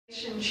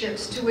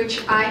Relationships to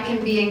which I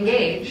can be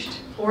engaged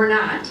or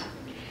not.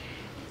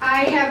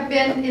 I have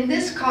been in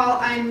this call.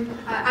 I'm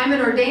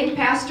an ordained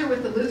pastor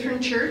with the Lutheran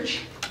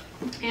Church,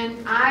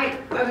 and I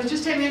was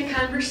just having a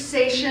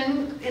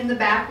conversation in the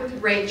back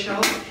with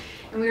Rachel,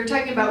 and we were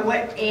talking about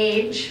what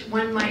age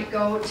one might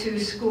go to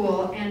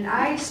school. And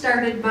I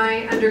started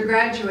my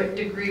undergraduate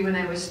degree when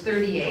I was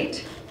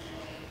 38,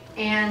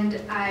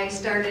 and I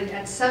started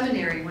at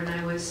seminary when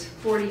I was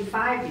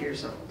 45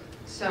 years old.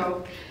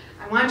 So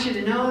I want you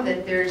to know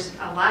that there's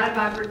a lot of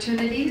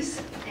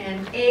opportunities,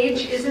 and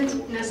age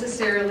isn't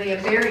necessarily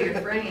a barrier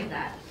for any of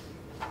that.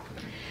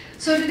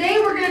 So today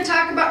we're going to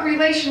talk about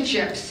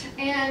relationships.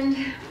 And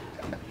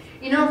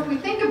you know, if we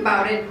think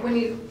about it,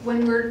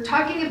 when we're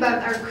talking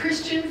about our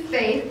Christian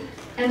faith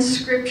and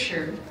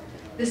Scripture,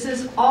 this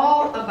is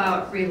all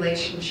about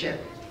relationship,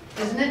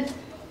 isn't it?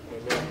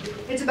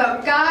 It's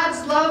about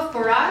God's love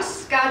for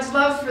us, God's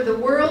love for the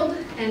world,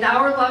 and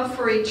our love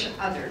for each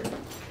other.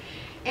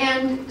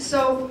 And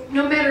so,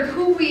 no matter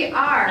who we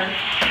are,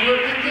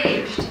 we're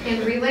engaged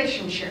in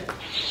relationship.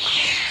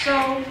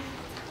 So,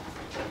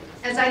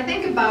 as I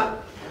think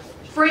about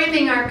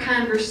framing our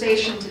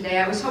conversation today,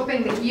 I was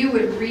hoping that you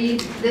would read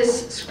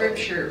this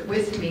scripture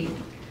with me.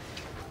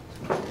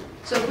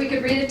 So if we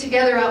could read it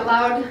together out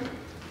loud.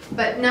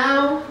 But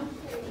now,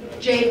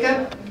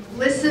 Jacob,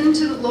 listen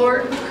to the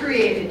Lord who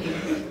created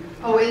you.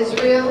 O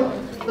Israel,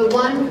 the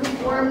one who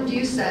formed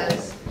you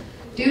says,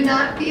 do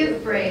not be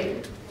afraid,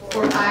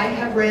 for I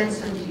have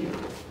ransomed you.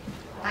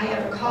 I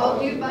have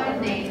called you by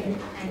name,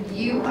 and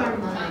you are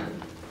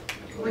mine.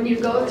 When you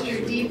go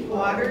through deep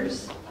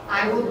waters,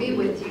 I will be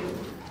with you.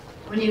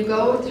 When you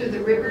go through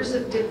the rivers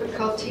of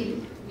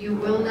difficulty, you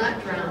will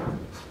not drown.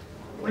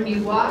 When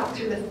you walk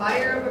through the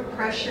fire of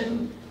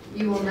oppression,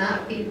 you will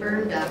not be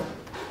burned up.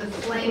 The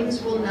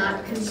flames will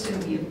not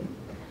consume you.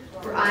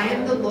 For I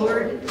am the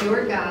Lord,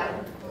 your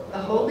God, the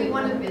Holy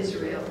One of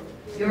Israel,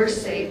 your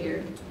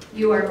Savior.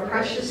 You are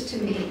precious to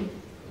me.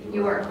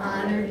 You are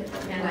honored,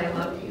 and I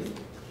love you.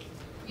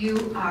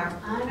 You are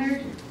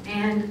honored,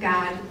 and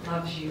God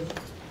loves you.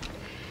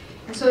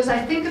 And so as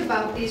I think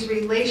about these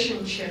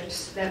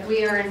relationships that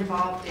we are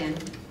involved in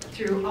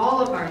through all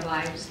of our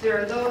lives,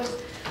 there are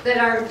those that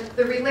are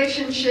the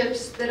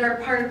relationships that are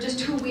part of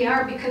just who we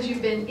are because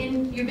you've been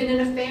in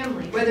a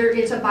family, whether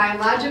it's a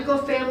biological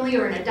family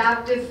or an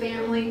adoptive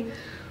family,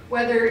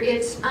 whether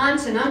it's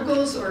aunts and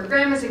uncles or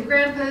grandmas and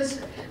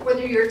grandpas,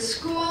 whether you're at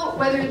school,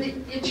 whether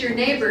it's your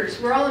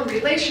neighbors. We're all in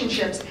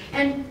relationships,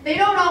 and they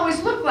don't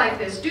always look like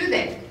this, do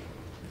they?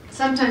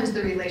 Sometimes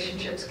the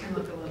relationships can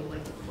look a little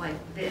like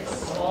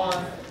this. Come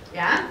on.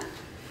 Yeah?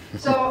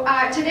 So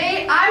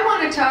today I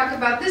want to talk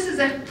about, this is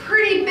a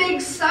pretty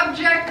big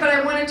subject, but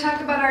I want to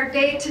talk about our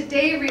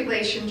day-to-day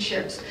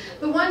relationships,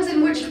 the ones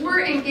in which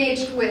we're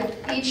engaged with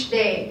each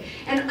day.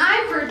 And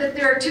I've heard that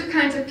there are two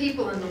kinds of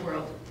people in the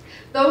world.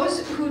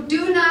 Those who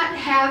do not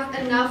have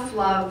enough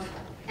love,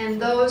 and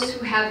those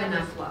who have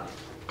enough love.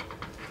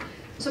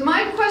 So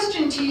my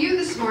question to you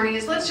this morning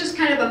is, let's just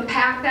kind of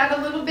unpack that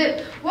a little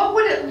bit. What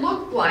would it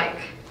look like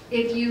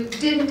if you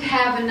didn't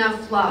have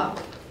enough love?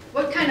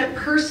 What kind of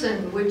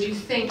person would you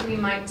think we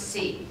might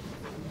see?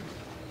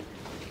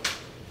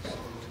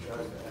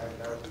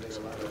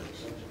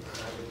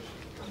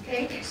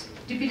 Okay, if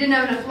you didn't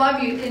have enough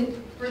love,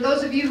 for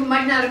those of you who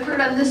might not have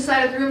heard on this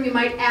side of the room, you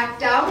might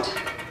act out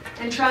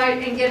and try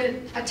and get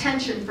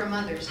attention from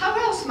others. How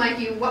else might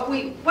you,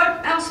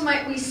 what else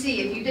might we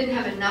see if you didn't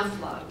have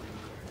enough love?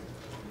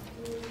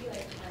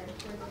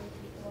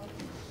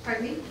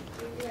 Pardon me?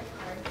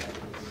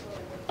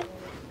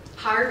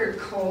 Hard or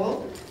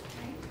cold?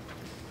 Okay.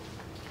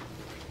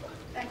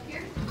 Back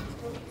here?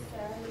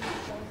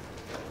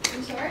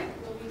 I'm sorry?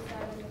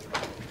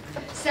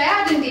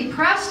 Sad and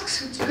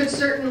depressed could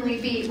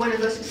certainly be one of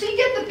those. So you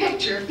get the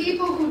picture.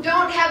 People who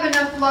don't have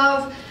enough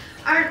love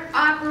aren't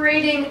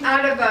operating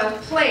out of a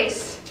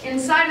place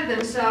inside of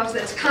themselves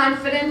that's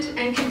confident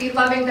and can be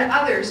loving to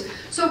others.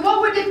 So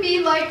what would it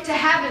be like to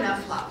have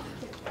enough love?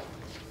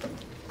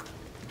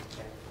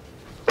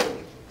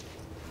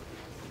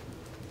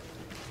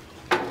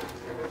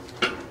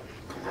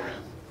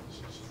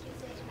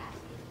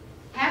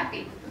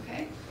 Happy,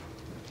 okay.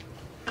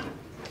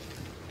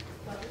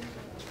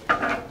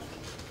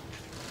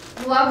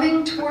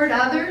 Loving toward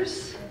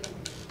others.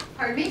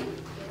 Pardon me?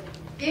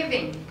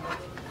 Giving.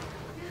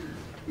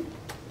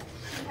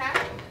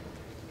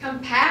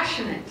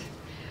 Compassionate.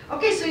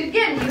 Okay, so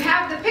again, you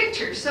have the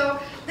picture. So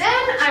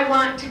then I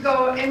want to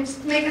go and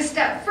make a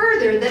step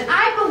further, that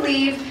I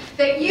believe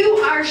that you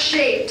are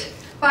shaped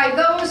by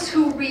those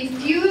who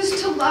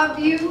refuse to love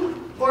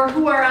you or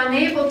who are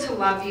unable to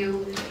love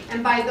you,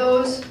 and by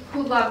those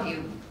who love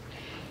you.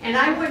 And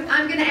I'm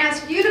going to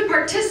ask you to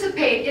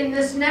participate in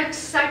this next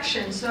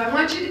section. So I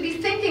want you to be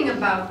thinking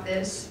about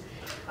this,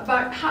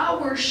 about how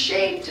we're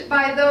shaped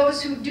by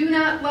those who do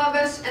not love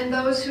us and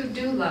those who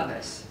do love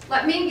us.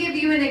 Let me give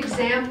you an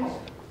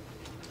example.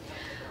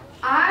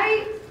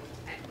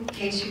 In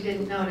case you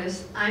didn't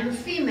notice, I'm a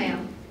female.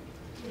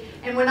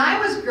 And when I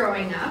was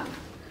growing up,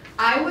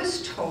 I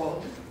was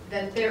told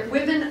that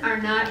women are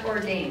not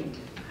ordained.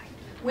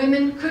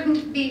 women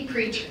couldn't be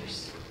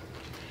preachers.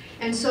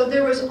 And so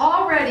there was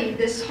already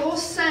this whole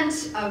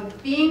sense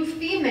of being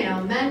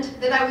female meant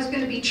that I was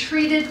going to be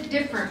treated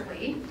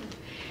differently.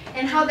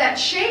 And how that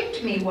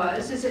shaped me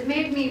is it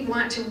made me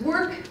want to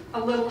work a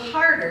little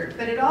harder,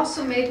 but it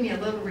also made me a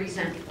little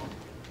resentful.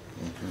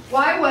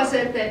 Why was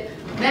it that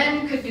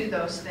men could do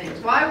those things?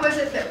 Why was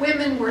it that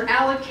women were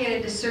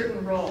allocated to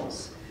certain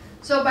roles?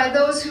 So by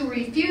those who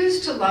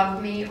refused to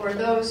love me, or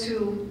those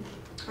who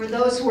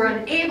were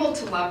unable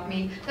to love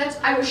me,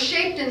 I was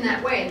shaped in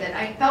that way, that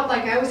I felt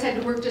like I always had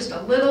to work just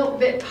a little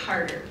bit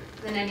harder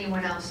than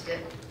anyone else did.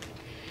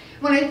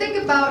 When I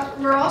think about,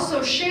 we're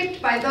also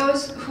shaped by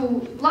those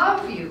who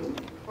love you,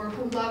 or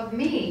who love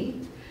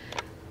me,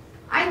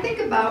 I think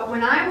about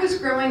when I was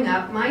growing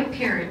up, my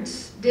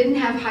parents didn't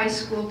have high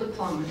school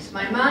diplomas.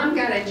 My mom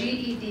got a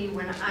GED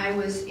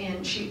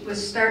when she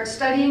was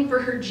studying for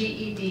her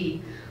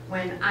GED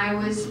when I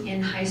was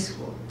in high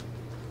school.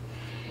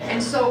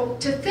 And so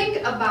to think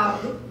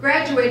about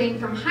graduating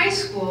from high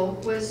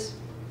school was,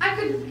 I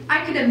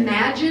could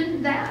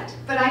imagine that,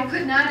 but I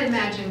could not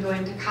imagine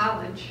going to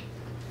college.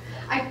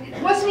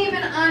 It wasn't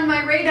even on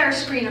my radar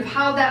screen of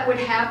how that would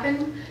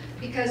happen,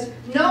 because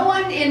no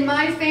one in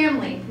my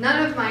family,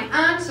 none of my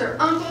aunts or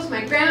uncles,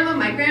 my grandma,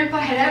 my grandpa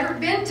had ever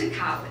been to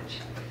college.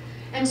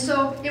 And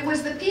so it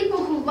was the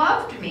people who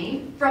loved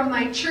me from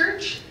my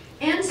church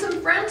and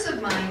some friends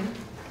of mine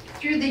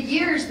through the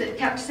years that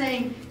kept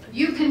saying,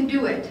 you can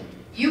do it,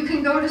 you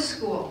can go to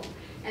school.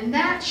 And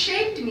that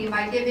shaped me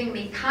by giving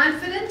me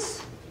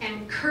confidence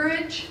and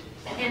courage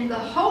and the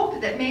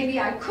hope that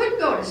maybe I could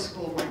go to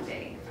school one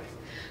day.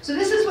 So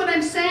this is what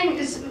I'm saying,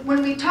 is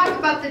when we talk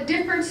about the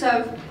difference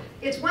of,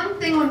 it's one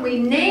thing when we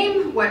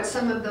name what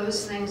some of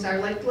those things are,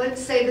 like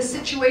let's say the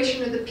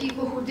situation of the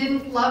people who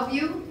didn't love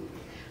you,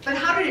 but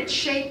how did it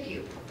shape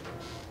you?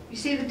 You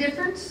see the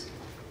difference?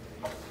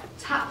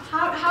 It's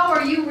how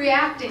are you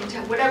reacting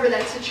to whatever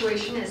that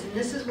situation is? And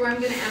this is where I'm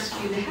going to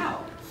ask you to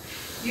help.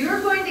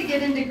 You're going to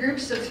get into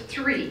groups of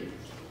 3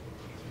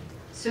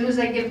 as soon as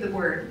I give the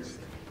word.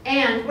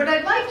 And what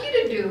I'd like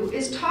you to do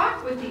is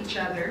talk with each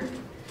other.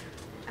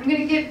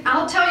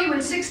 I'll tell you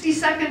when 60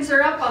 seconds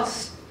are up,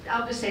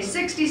 I'll just say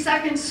 60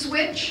 seconds,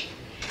 switch.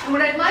 And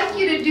what I'd like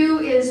you to do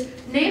is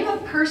name a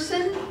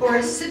person or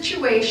a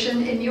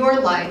situation in your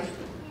life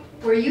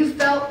where you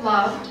felt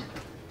loved,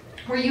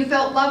 where you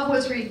felt love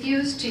was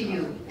refused to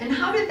you. And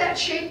how did that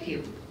shape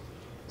you?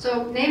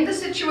 So name the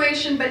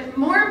situation, but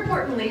more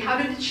importantly, how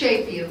did it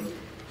shape you?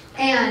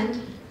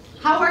 And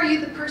how are you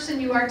the person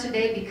you are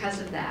today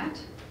because of that?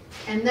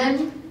 And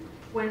then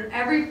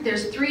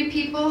there's 3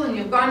 people and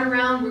you've gone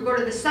around, we'll go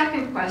to the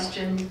second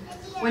question.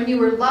 When you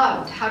were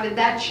loved, how did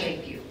that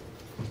shape you?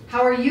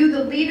 How are you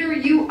the leader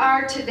you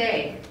are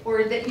today,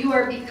 or that you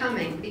are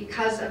becoming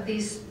because of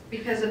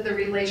the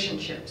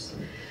relationships?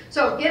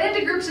 So get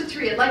into groups of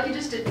 3. I'd like you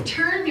just to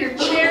turn your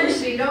chairs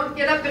so you don't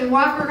get up and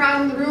walk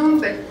around the room,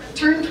 but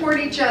turn toward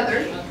each other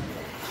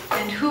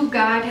and who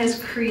God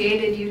has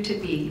created you to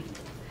be.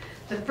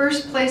 The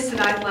first place that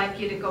I'd like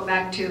you to go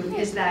back to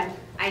is that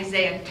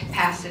Isaiah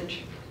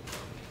passage.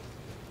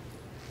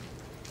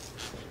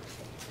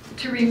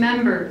 To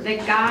remember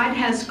that God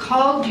has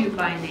called you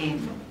by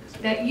name,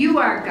 that you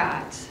are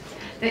God's,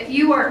 that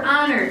you are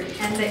honored,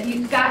 and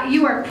that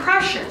you are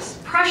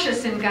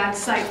precious in God's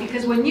sight.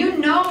 Because when you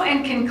know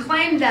and can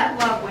claim that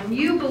love, when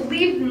you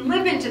believe and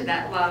live into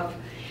that love,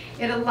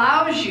 it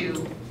allows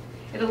you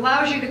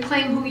to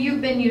claim who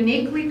you've been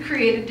uniquely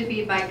created to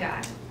be by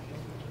God.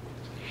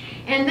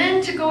 And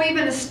then to go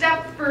even a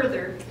step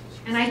further,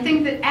 and I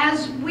think that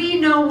as we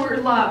know we're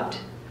loved,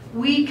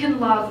 we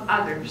can love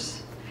others.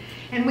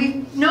 And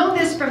we know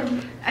this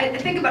from, I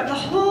think about the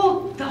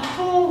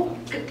whole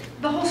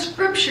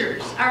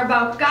scriptures are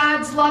about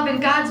God's love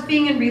and God's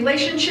being in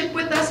relationship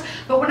with us.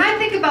 But when I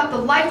think about the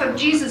life of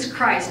Jesus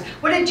Christ,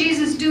 what did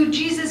Jesus do?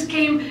 Jesus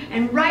came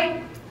and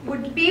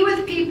would be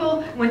with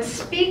people, would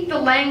speak the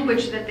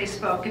language that they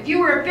spoke. If you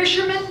were a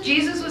fisherman,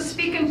 Jesus was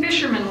speaking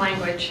fisherman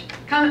language.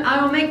 Come,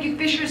 I will make you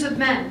fishers of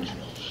men.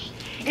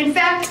 In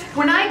fact,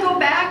 when I go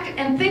back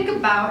and think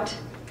about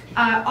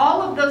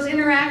all of those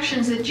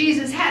interactions that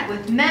Jesus had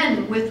with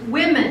men, with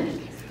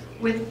women,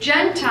 with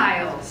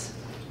Gentiles,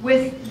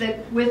 with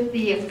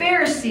the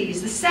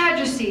Pharisees, the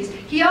Sadducees,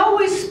 he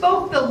always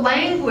spoke the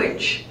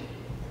language.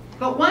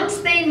 But once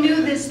they knew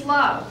this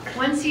love,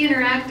 once he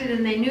interacted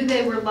and they knew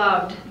they were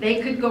loved,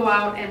 they could go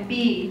out and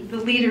be the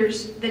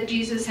leaders that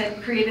Jesus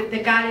had created,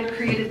 that God had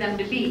created them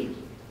to be.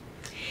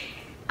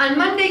 On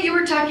Monday, you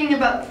were talking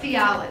about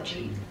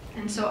theology.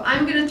 And so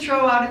I'm going to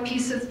throw out a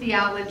piece of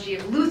theology,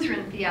 of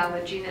Lutheran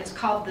theology, and it's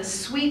called the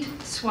sweet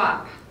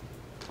swap.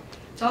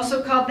 It's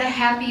also called the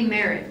happy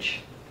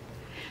marriage.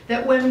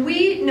 That when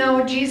we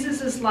know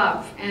Jesus'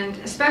 love, and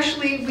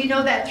especially we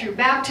know that through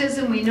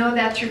baptism, we know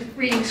that through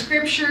reading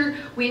scripture,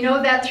 we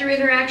know that through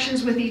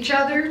interactions with each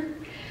other,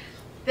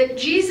 that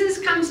Jesus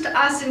comes to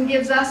us and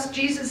gives us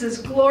Jesus'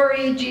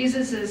 glory,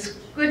 Jesus'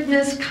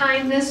 goodness,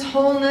 kindness,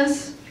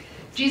 wholeness,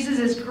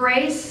 Jesus'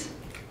 grace.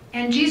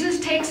 And Jesus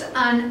takes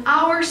on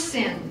our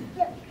sin.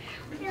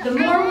 The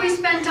more we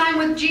spend time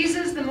with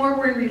Jesus, the more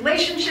we're in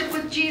relationship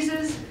with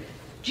Jesus,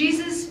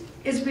 Jesus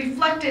is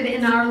reflected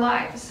in our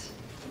lives.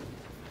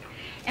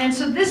 And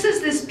so this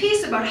is this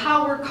piece about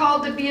how we're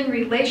called to be in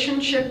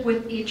relationship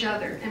with each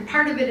other. And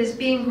part of it is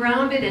being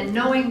grounded and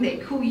knowing that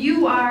who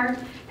you are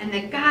and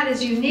that God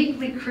has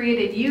uniquely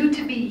created you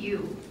to be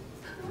you.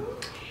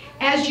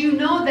 As you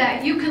know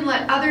that, you can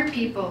let other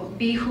people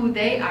be who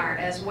they are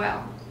as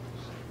well.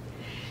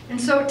 And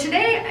so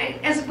today,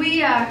 as we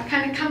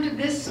kind of come to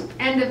this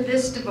end of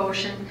this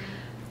devotion,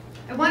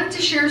 I wanted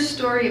to share a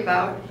story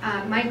about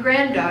my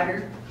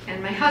granddaughter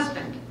and my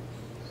husband.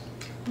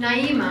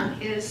 Naima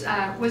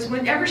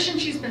ever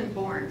since she's been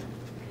born,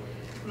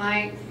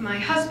 my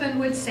husband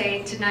would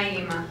say to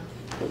Naima,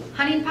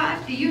 "Honey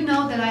Pot, do you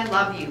know that I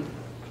love you?"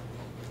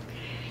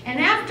 And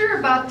after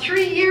about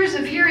 3 years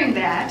of hearing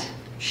that,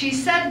 she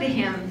said to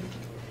him,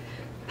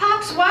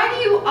 "Pops, why do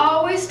you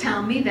always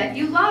tell me that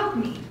you love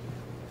me?"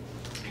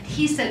 And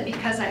he said,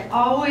 "Because I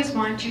always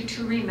want you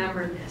to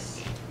remember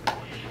this."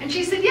 And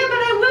she said, "Yeah, but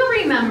I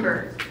will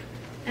remember."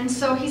 And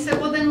so he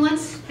said, "Well, then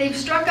they've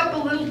struck up a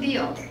little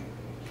deal."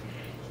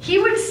 He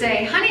would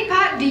say, "Honey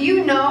Pot, do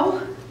you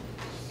know?"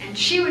 And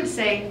she would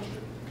say,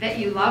 "That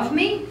you love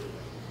me?"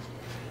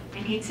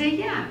 And he'd say,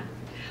 "Yeah."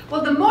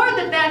 Well, the more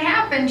that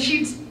happened,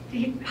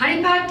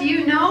 "Honey Pot, do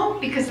you know?"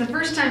 Because the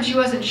first time she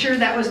wasn't sure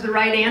that was the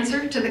right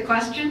answer to the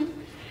question.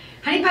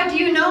 "Honey Pot, do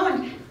you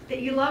know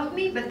that you love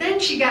me?" But then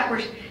she got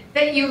where,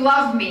 "That you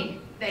love me,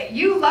 that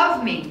you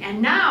love me."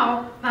 And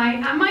now,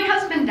 my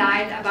husband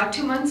died about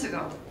 2 months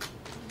ago.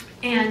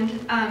 And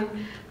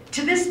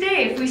to this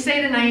day, if we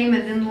say to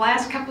Naima, in the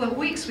last couple of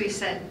weeks we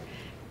said,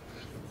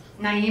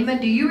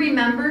 "Naima, do you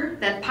remember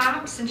that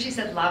Pops?" And she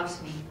said,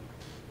 "Loves me."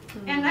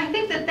 And I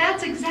think that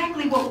that's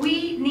exactly what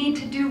we need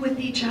to do with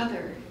each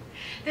other.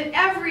 That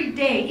every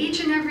day, each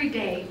and every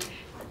day,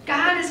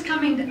 God is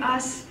coming to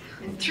us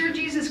and through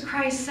Jesus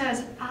Christ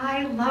says,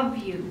 "I love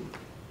you."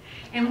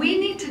 And we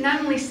need to not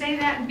only say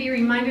that and be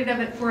reminded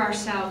of it for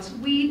ourselves,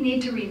 we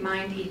need to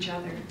remind each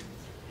other.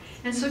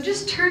 And so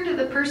just turn to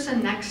the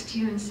person next to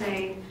you and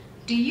say,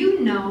 "Do you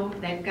know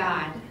that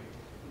God,"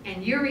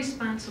 and your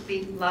response will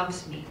be,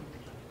 "Loves me"?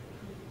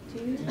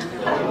 Do you know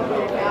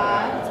that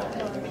God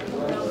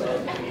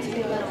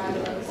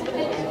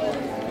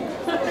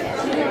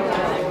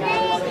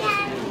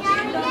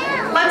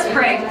Let's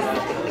pray.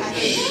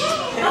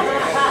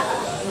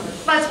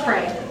 Let's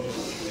pray.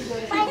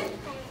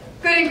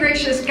 Good and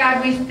gracious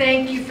God, we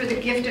thank you for the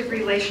gift of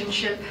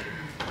relationship.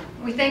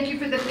 We thank you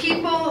for the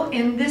people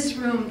in this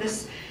room,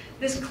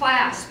 this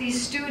class,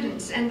 these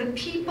students, and the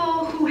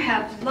people who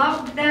have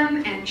loved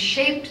them and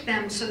shaped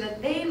them so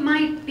that they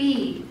might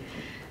be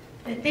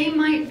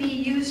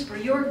used for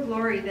your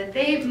glory, that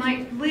they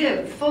might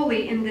live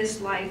fully in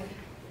this life.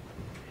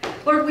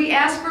 Lord, we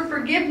ask for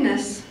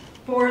forgiveness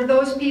for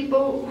those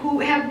people who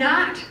have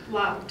not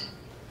loved,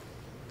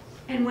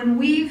 and when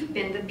we've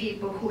been the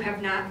people who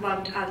have not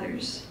loved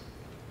others.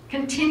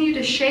 Continue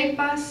to shape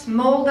us,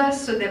 mold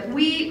us, so that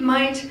we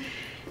might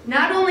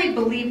not only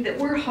believe that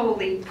we're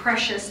holy,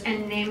 precious,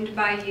 and named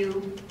by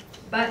you,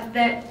 but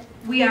that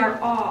we are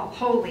all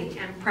holy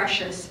and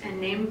precious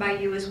and named by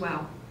you as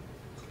well.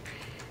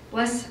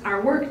 Bless our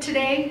work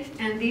today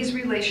and these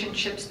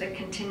relationships that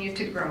continue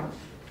to grow.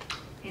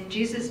 In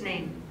Jesus'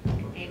 name,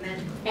 amen.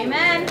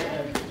 Amen.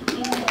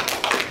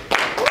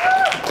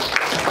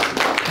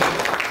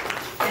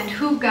 And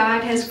who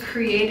God has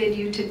created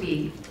you to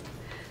be.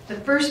 The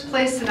first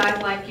place that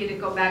I'd like you to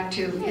go back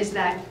to is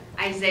that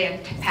Isaiah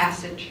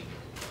passage.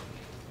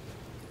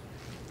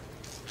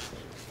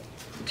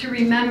 To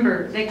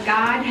remember that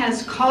God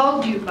has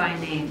called you by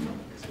name,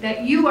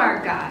 that you are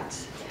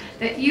God's,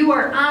 that you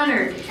are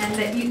honored, and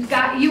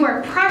that you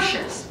are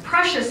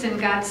precious in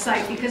God's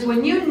sight. Because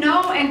when you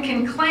know and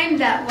can claim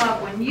that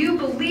love, when you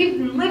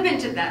believe and live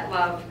into that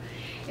love,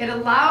 it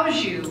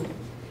allows you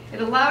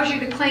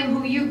to claim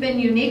who you've been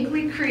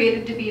uniquely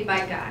created to be by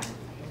God.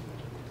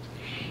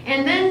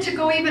 And then to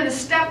go even a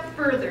step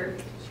further,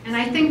 and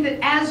I think that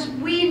as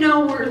we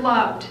know we're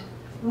loved,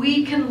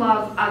 we can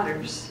love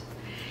others.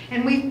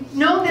 And we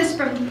know this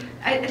from,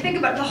 I think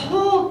about the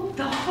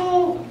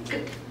whole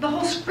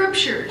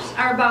scriptures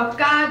are about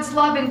God's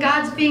love and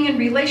God's being in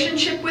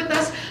relationship with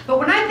us. But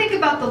when I think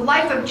about the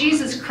life of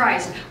Jesus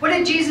Christ, what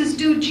did Jesus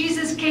do?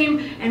 Jesus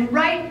came and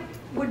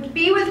would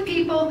be with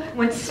people,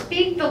 would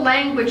speak the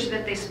language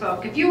that they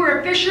spoke. If you were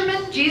a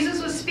fisherman,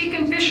 Jesus was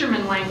speaking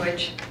fisherman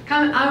language.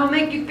 Come, I will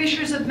make you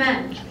fishers of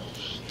men.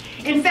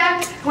 In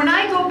fact, when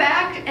I go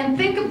back and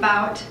think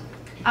about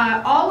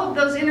all of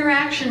those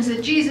interactions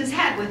that Jesus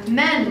had with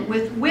men,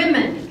 with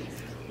women,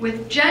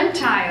 with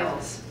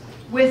Gentiles,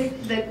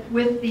 with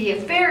the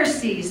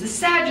Pharisees, the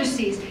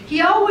Sadducees,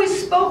 he always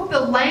spoke the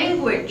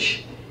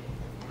language.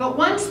 But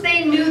once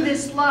they knew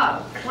this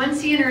love,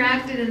 once he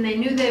interacted and they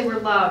knew they were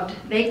loved,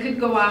 they could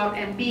go out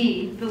and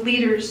be the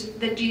leaders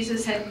that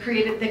Jesus had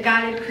created, that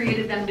God had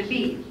created them to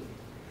be.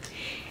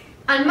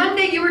 On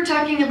Monday, you were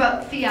talking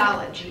about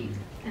theology.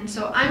 And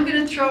so I'm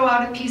going to throw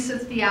out a piece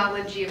of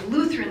theology, of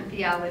Lutheran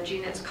theology,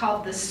 and it's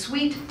called the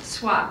sweet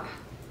swap.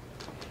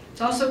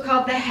 It's also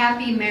called the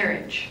happy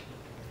marriage.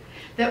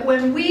 That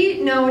when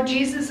we know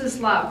Jesus'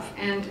 love,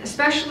 and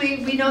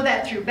especially we know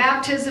that through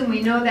baptism,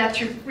 we know that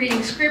through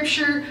reading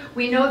scripture,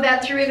 we know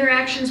that through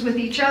interactions with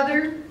each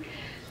other,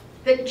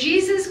 that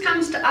Jesus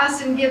comes to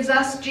us and gives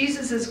us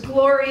Jesus'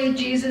 glory,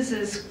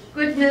 Jesus'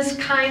 goodness,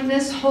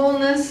 kindness,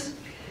 wholeness,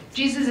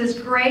 Jesus'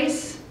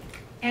 grace,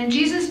 and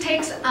Jesus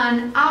takes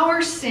on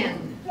our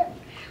sin.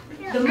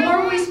 The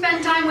more we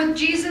spend time with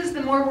Jesus,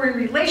 the more we're in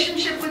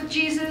relationship with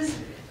Jesus,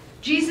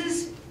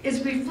 Jesus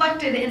is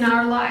reflected in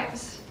our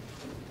lives.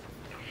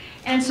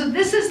 And so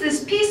this is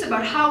this piece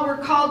about how we're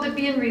called to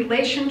be in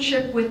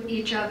relationship with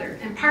each other.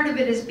 And part of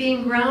it is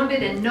being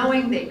grounded and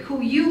knowing that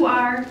who you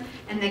are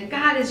and that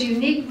God has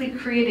uniquely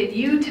created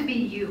you to be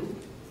you.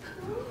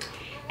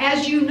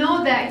 As you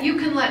know that, you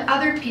can let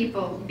other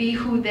people be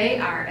who they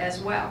are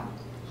as well.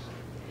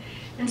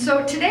 And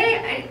so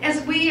today,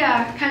 as we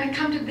kind of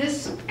come to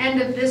this end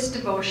of this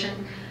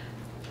devotion,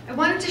 I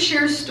wanted to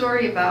share a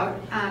story about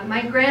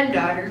my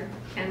granddaughter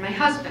and my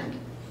husband.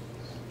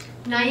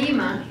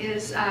 Naima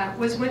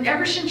was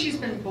ever since she's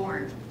been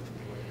born,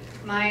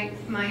 my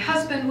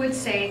husband would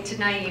say to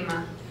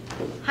Naima,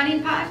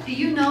 "Honey Pot, do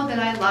you know that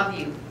I love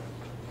you?"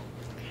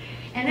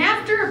 And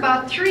after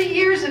about 3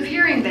 years of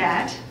hearing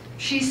that,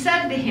 she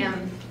said to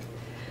him,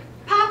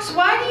 "Pops,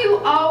 why do you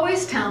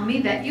always tell me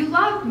that you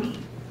love me?"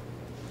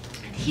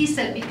 And he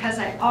said, "Because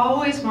I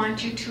always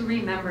want you to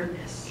remember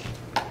this."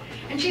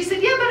 And she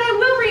said, "Yeah, but I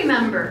will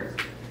remember."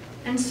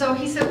 And so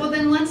he said, "Well,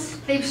 then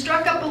they've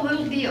struck up a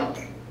little deal."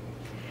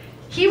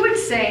 He would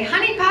say,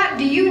 "Honey Pot,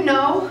 do you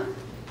know?"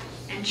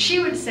 And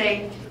she would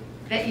say,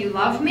 "That you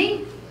love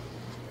me?"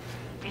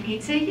 And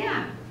he'd say,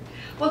 "Yeah."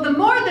 Well, the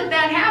more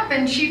that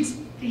happened,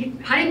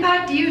 "Honey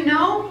Pot, do you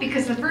know?"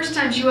 Because the first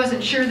time she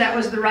wasn't sure that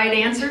was the right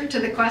answer to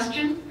the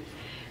question.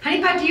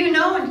 "Honey Pot, do you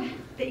know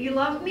that you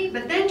love me?"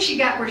 But then she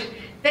got where,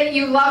 "That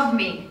you love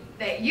me,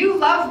 that you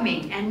love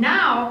me." And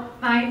now,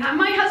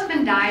 my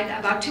husband died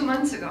about 2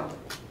 months ago.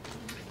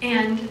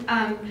 And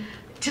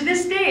to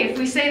this day, if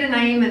we say to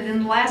Naima,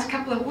 in the last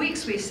couple of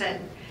weeks we said,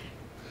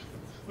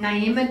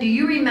 "Naima, do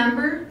you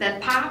remember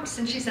that Pops?"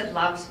 And she said,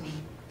 "Loves me."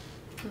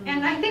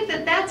 And I think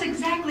that that's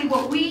exactly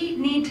what we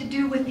need to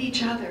do with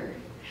each other.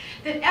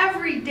 That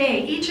every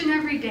day, each and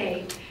every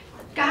day,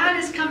 God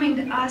is coming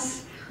to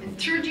us and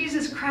through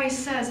Jesus Christ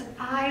says,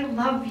 "I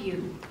love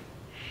you."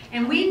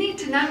 And we need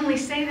to not only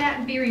say that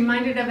and be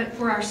reminded of it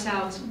for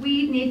ourselves,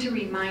 we need to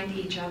remind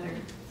each other.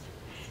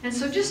 And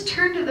so just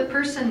turn to the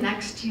person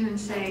next to you and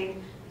say,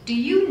 "Do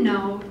you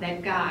know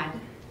that God,"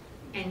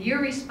 and your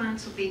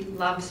response will be,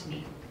 "Loves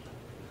me"?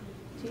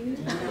 Do you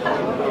know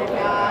that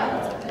God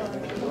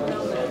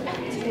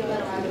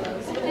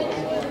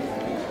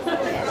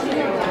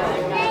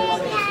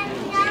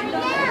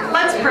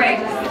Let's pray.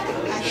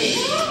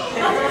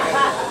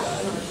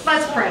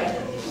 Let's pray.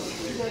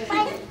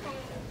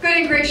 Good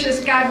and gracious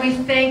God, we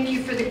thank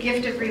you for the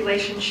gift of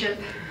relationship.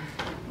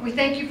 We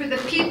thank you for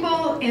the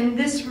people in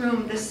this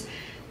room, this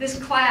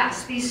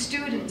class, these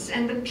students,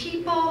 and the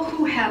people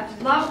who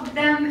have loved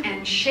them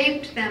and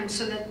shaped them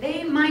so that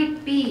they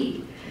might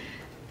be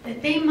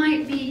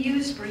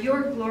used for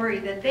your glory,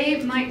 that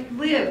they might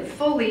live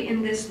fully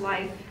in this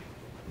life.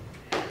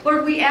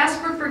 Lord, we ask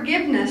for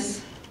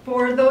forgiveness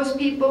for those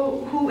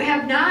people who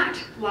have not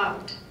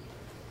loved,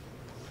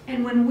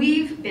 and when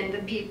we've been the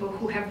people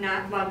who have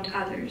not loved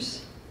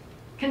others.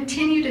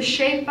 Continue to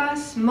shape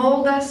us,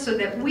 mold us, so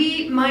that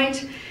we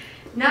might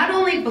not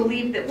only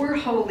believe that we're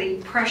holy,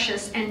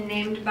 precious, and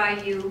named by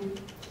you,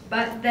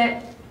 but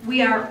that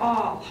we are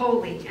all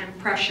holy and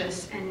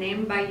precious and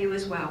named by you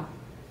as well.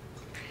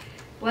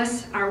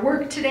 Bless our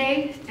work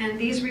today and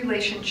these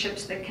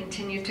relationships that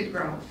continue to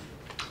grow.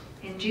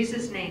 In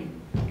Jesus' name,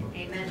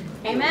 amen.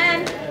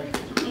 Amen.